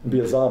up and be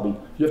a zombie.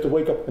 You have to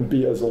wake up and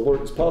be as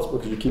alert as possible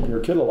because you're keeping your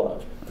kid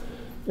alive.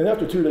 And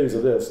after 2 days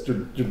of this,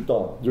 you're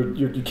done.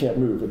 You can't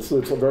move. It's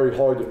very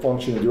hard to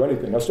function and do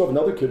anything. I still have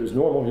another kid who's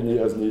normal. He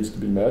has needs to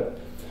be met.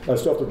 I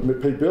still have to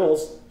pay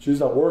bills. She's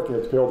not working. I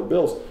have to pay all the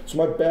bills. So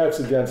my back's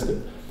against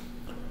it.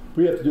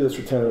 We have to do this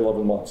for 10 or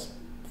 11 months.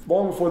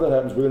 Long before that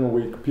happens, within a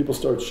week, people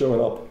start showing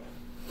up.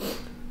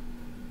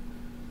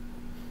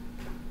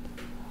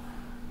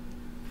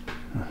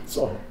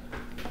 Sorry.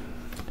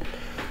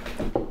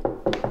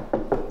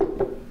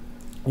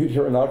 You'd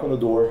hear a knock on the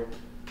door.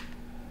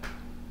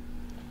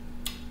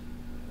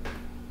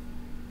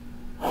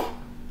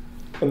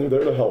 And they're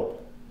there to help.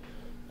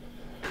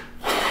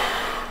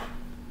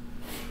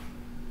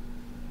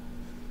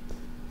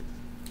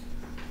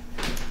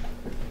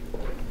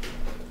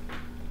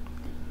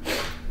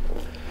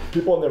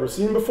 People I've never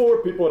seen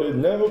before, people I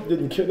didn't know, they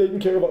didn't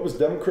care if I was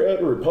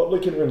Democrat or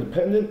Republican or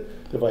Independent,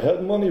 if I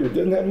had money or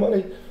didn't have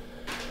money.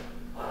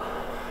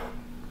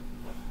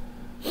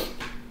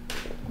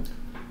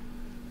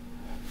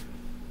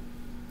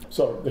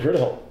 Sorry, they're here to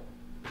help.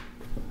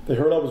 They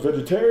heard I was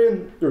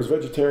vegetarian, there was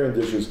vegetarian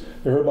dishes.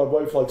 They heard my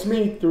wife likes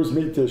meat, there was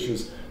meat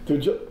dishes. They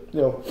just,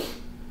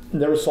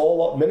 never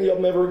saw many of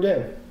them ever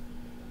again.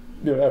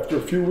 After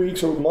a few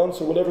weeks or months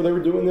or whatever they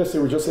were doing this, they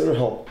were just there to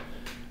help.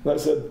 And I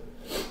said,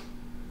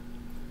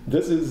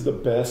 this is the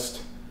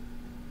best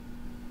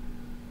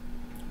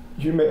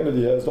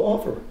humanity has to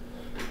offer.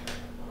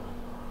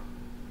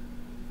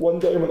 One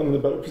day when I'm in a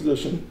better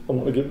position, I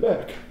want to give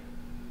back.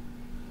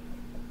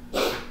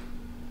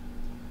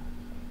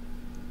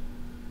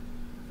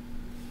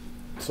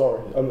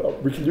 Sorry,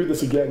 we can do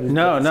this again.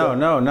 No, not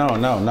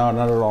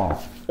at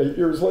all. 8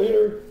 years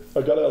later,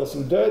 I got out of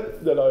some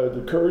debt that I had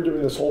incurred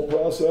during this whole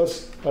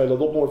process. I had a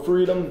little more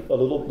freedom, a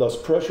little less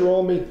pressure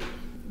on me.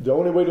 The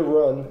only way to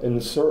run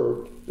and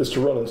serve is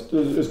to run.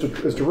 Is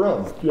to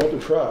run. You have to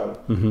try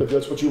if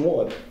that's what you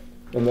want,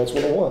 and that's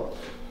what I want.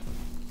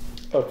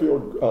 I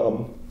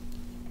feel.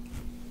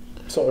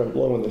 Sorry, I'm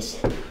blowing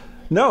this.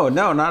 No,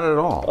 not at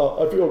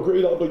all. I feel a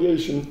great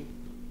obligation,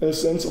 in a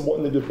sense of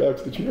wanting to give back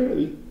to the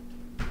community.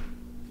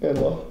 And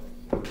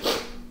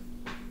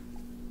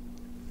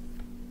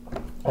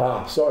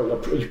sorry,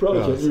 you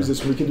probably can't use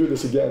this. We can do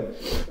this again.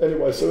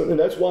 Anyway, and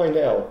that's why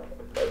now,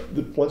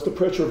 once the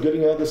pressure of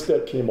getting out of this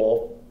debt came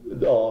off,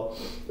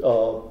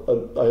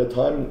 I had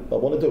time. I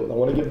want to do it. I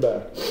want to give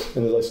back.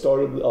 And as I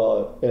started,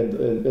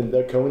 and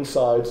that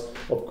coincides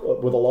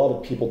with a lot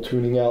of people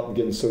tuning out and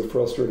getting so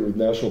frustrated with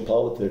national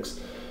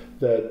politics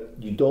that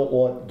you don't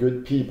want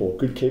good people,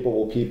 good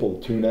capable people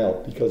to tune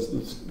out, because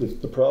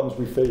the problems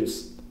we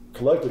face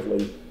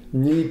collectively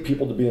need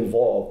people to be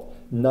involved,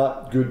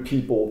 not good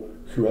people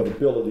who have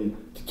ability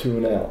to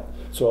tune out.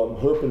 So I'm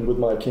hoping with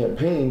my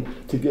campaign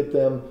to get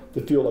them to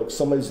feel like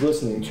somebody's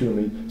listening to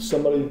me,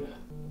 somebody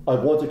I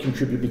want to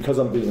contribute because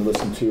I'm being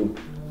listened to.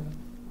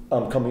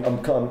 I'm coming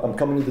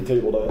to the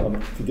table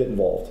to get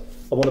involved.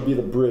 I want to be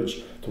the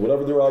bridge to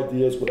whatever their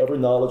ideas, whatever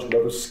knowledge,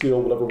 whatever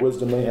skill, whatever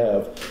wisdom they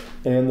have,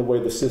 and the way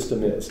the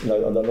system is. And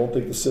I don't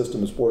think the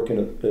system is working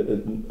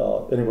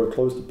at anywhere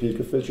close to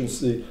peak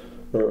efficiency,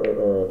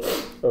 or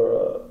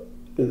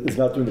is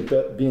not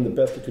being the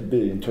best it could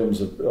be in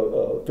terms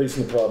of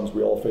facing the problems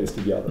we all face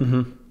together.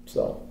 Mm-hmm.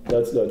 So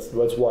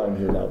that's why I'm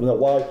here now. Now,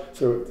 why?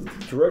 So to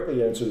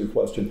directly answer the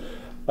question,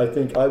 I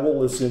think I will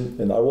listen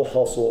and I will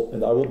hustle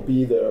and I will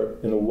be there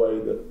in a way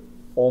that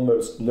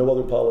almost no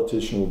other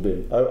politician will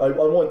be. I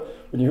want,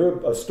 when you hear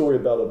a story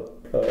about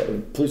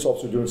a police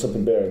officer doing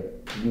something bad,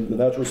 the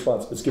natural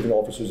response is giving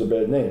officers a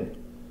bad name.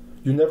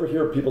 You never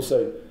hear people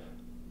say,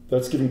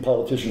 that's giving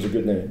politicians a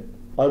good name.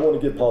 I want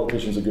to give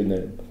politicians a good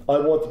name. I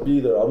want to be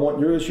there. I want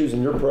your issues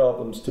and your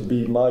problems to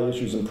be my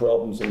issues and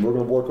problems, and we're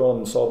going to work on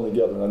and solve them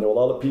together. And I know a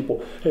lot of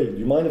people, hey, do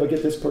you mind if I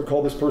get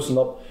call this person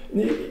up?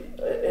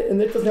 And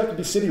and it doesn't have to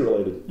be city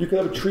related. You can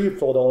have a tree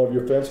fall down over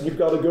your fence, and you've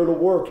got to go to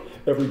work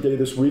every day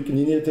this week, and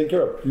you need to take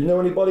care of it. Do you know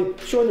anybody?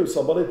 Sure, I know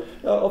somebody.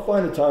 I'll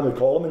find the time to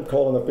call them and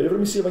call in a favor. Let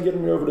me see if I can get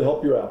them over to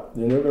help you out.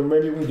 You know,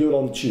 maybe we can do it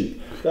on the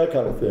cheap. That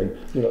kind of thing.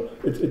 You know,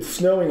 it's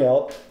snowing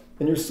out,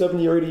 and you're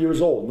 70 or 80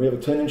 years old, and we have a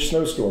 10-inch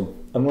snowstorm.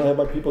 I'm going to have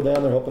my people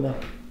down there helping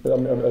out.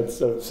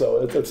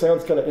 It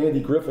sounds kind of Andy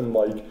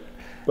Griffin-like,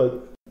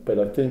 but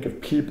I think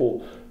if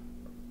people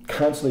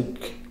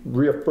constantly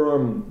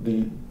reaffirm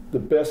the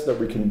best that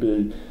we can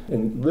be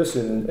and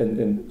listen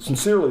and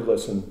sincerely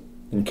listen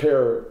and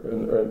care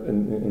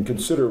and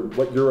consider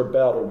what you're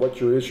about or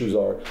what your issues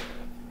are,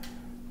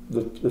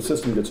 the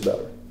system gets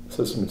better.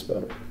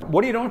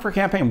 What are you doing for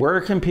campaign? Where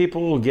can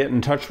people get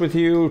in touch with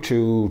you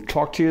to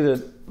talk to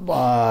you?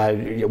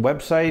 Your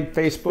website,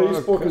 Facebook?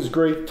 Facebook is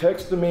great.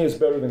 Texting me is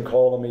better than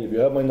calling me. If you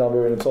have my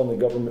number and it's on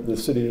the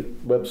city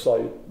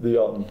website,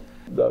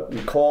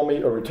 you call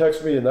me or you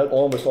text me, and that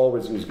almost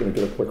always is going to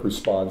get a quick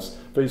response.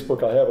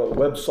 Facebook, I have a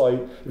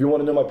website. If you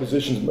want to know my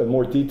positions in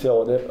more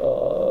detail,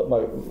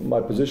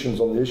 my positions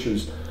on the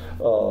issues,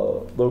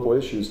 local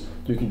issues,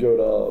 you can go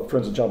to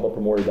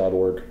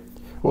friendsofjohnbumpermoyer.org.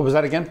 What was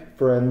that again?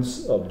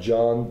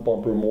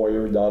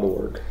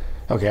 friendsofjohnbumpermoyer.org.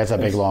 Okay, that's a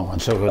big long one.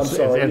 So it's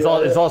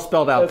all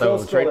spelled out, though. All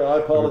spelled out. I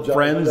apologize.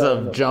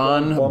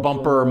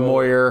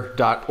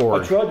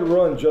 friendsofjohnbumpermoyer.org. I tried to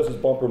run just as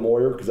Bumper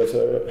Moyer because that's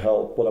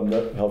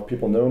how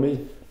people know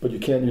me, but you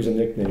can't use a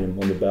nickname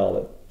on the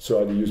ballot. So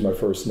I had to use my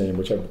first name,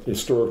 which I've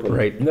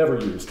historically never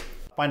used.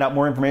 Find out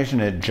more information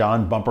at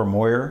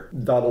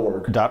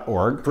johnbumpermoyer.org.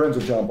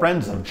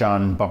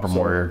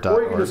 friendsofjohnbumpermoyer.org.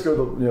 Or you can just go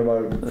to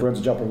my Friends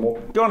of John Bumper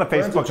Moyer. Go on to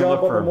Facebook and look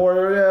for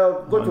Moyer. Yeah,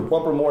 look for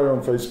Bumper Moyer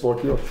on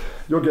Facebook.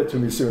 You'll get to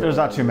me soon. There's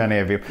not too many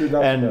of you.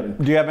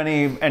 And do you have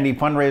any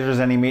fundraisers,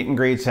 any meet and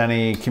greets,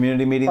 any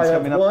community meetings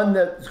coming up? I have one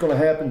that's going to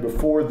happen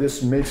before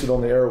this makes it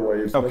on the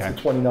airwaves. Okay. That's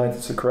the 29th.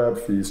 It's a crab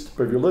feast.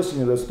 But if you're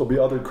listening to this, there'll be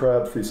other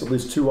crab feasts, at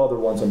least 2 other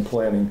ones I'm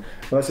planning.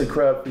 When I say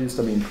crab feast,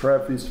 I mean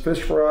crab feast,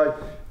 fish fry.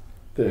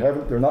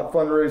 They're not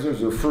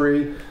fundraisers, they're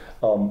free.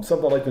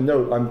 Something I'd like to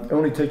note, I'm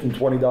only taking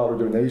 $20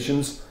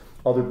 donations.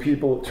 Other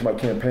people to my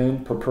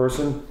campaign per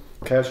person,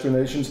 cash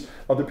donations.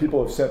 Other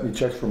people have sent me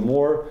checks for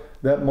more.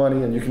 That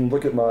money, and you can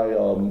look at my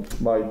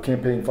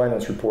campaign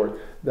finance report.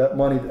 That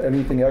money,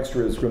 anything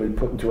extra, is going to be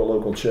put into a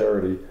local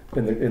charity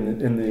in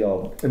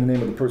the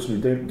name of the person who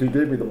gave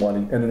me the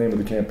money and the name of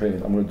the campaign.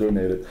 I'm going to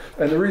donate it.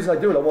 And the reason I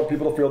do it, I want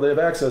people to feel they have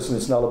access, and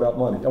it's not about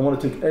money. I want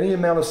to take any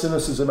amount of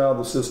cynicism out of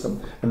the system.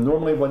 And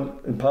normally, when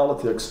in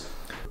politics,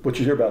 what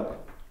you hear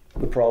about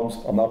the problems,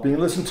 I'm not being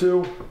listened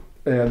to,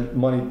 and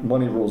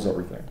money rules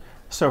everything.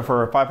 So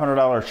for a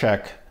 $500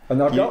 check.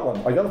 And I've got one.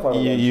 I got a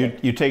 $500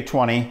 check. You take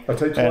 20. I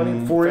take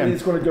 20. 480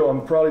 is going to go.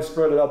 I'm probably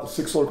spread it out to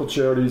 6 local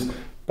charities: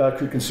 Back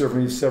Creek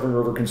Conservancy, Severn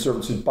River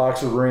Conservancy,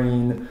 Box of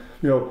Rain,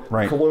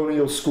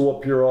 Colonial School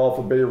up here off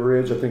of Bay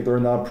Ridge. I think they're a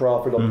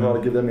nonprofit. I'll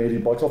probably give them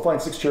 $80. I'll find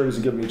 6 charities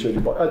and give them each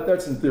 $80.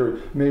 That's in theory.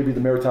 Maybe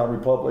the Maritime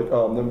Republic,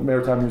 the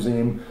Maritime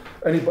Museum.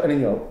 Any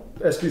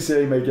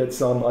SPCA may get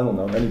some. I don't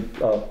know.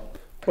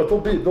 But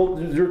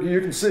you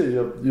can see,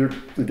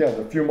 again,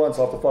 a few months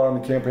off the file on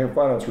the campaign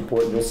finance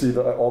report, and you'll see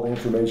all the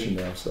information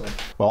there. So,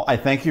 well, I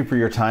thank you for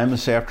your time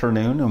this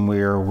afternoon, and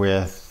we're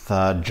with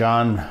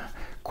John,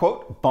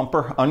 quote,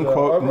 Bumper,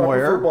 unquote,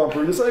 Moyer.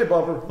 Bumper. You say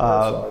Bumper.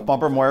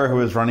 Bumper Moyer,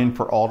 who is running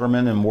for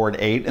alderman in Ward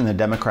 8 in the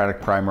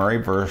Democratic primary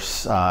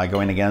versus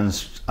going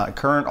against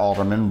current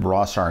alderman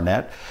Ross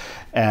Arnett.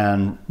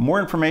 And more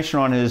information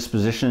on his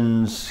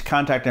positions,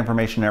 contact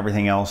information, and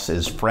everything else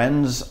is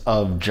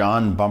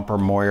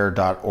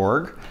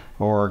friendsofjohnbumpermoyer.org,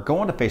 or go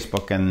onto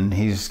Facebook, and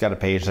he's got a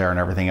page there and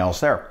everything else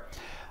there.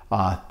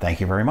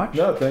 Thank you very much.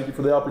 No, thank you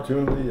for the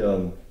opportunity.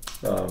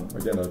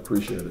 Again, I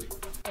appreciate it.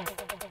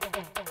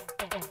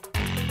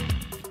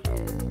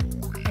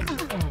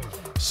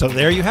 So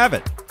there you have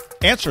it.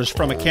 Answers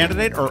from a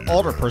candidate or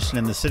alderperson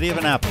in the city of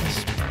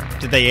Annapolis.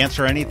 Did they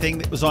answer anything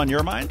that was on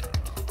your mind?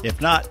 If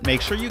not,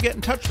 make sure you get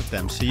in touch with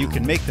them so you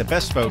can make the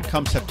best vote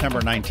come September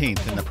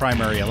 19th in the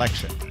primary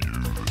election.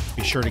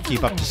 Be sure to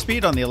keep up to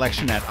speed on the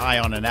election at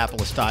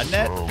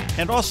eyeonannapolis.net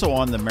and also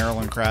on the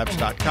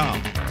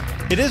marylandcrabs.com.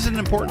 It is an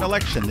important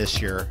election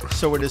this year,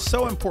 so it is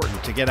so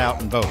important to get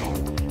out and vote.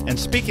 And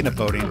speaking of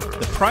voting,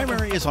 the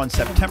primary is on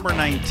September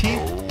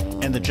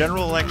 19th and the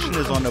general election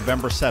is on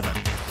November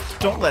 7th.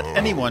 Don't let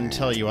anyone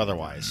tell you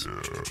otherwise.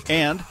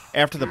 And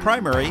after the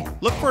primary,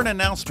 look for an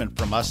announcement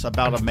from us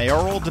about a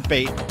mayoral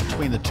debate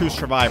between the 2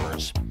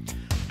 survivors.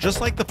 Just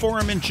like the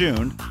forum in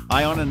June,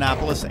 Eye on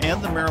Annapolis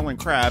and the Maryland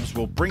Crabs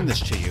will bring this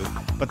to you,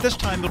 but this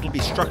time it'll be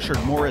structured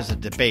more as a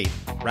debate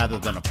rather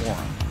than a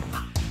forum.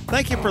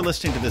 Thank you for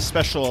listening to this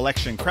special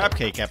election crab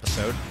cake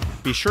episode.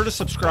 Be sure to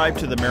subscribe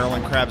to the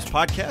Maryland Crabs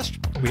podcast.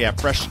 We have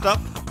fresh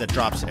stuff that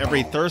drops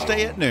every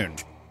Thursday at noon.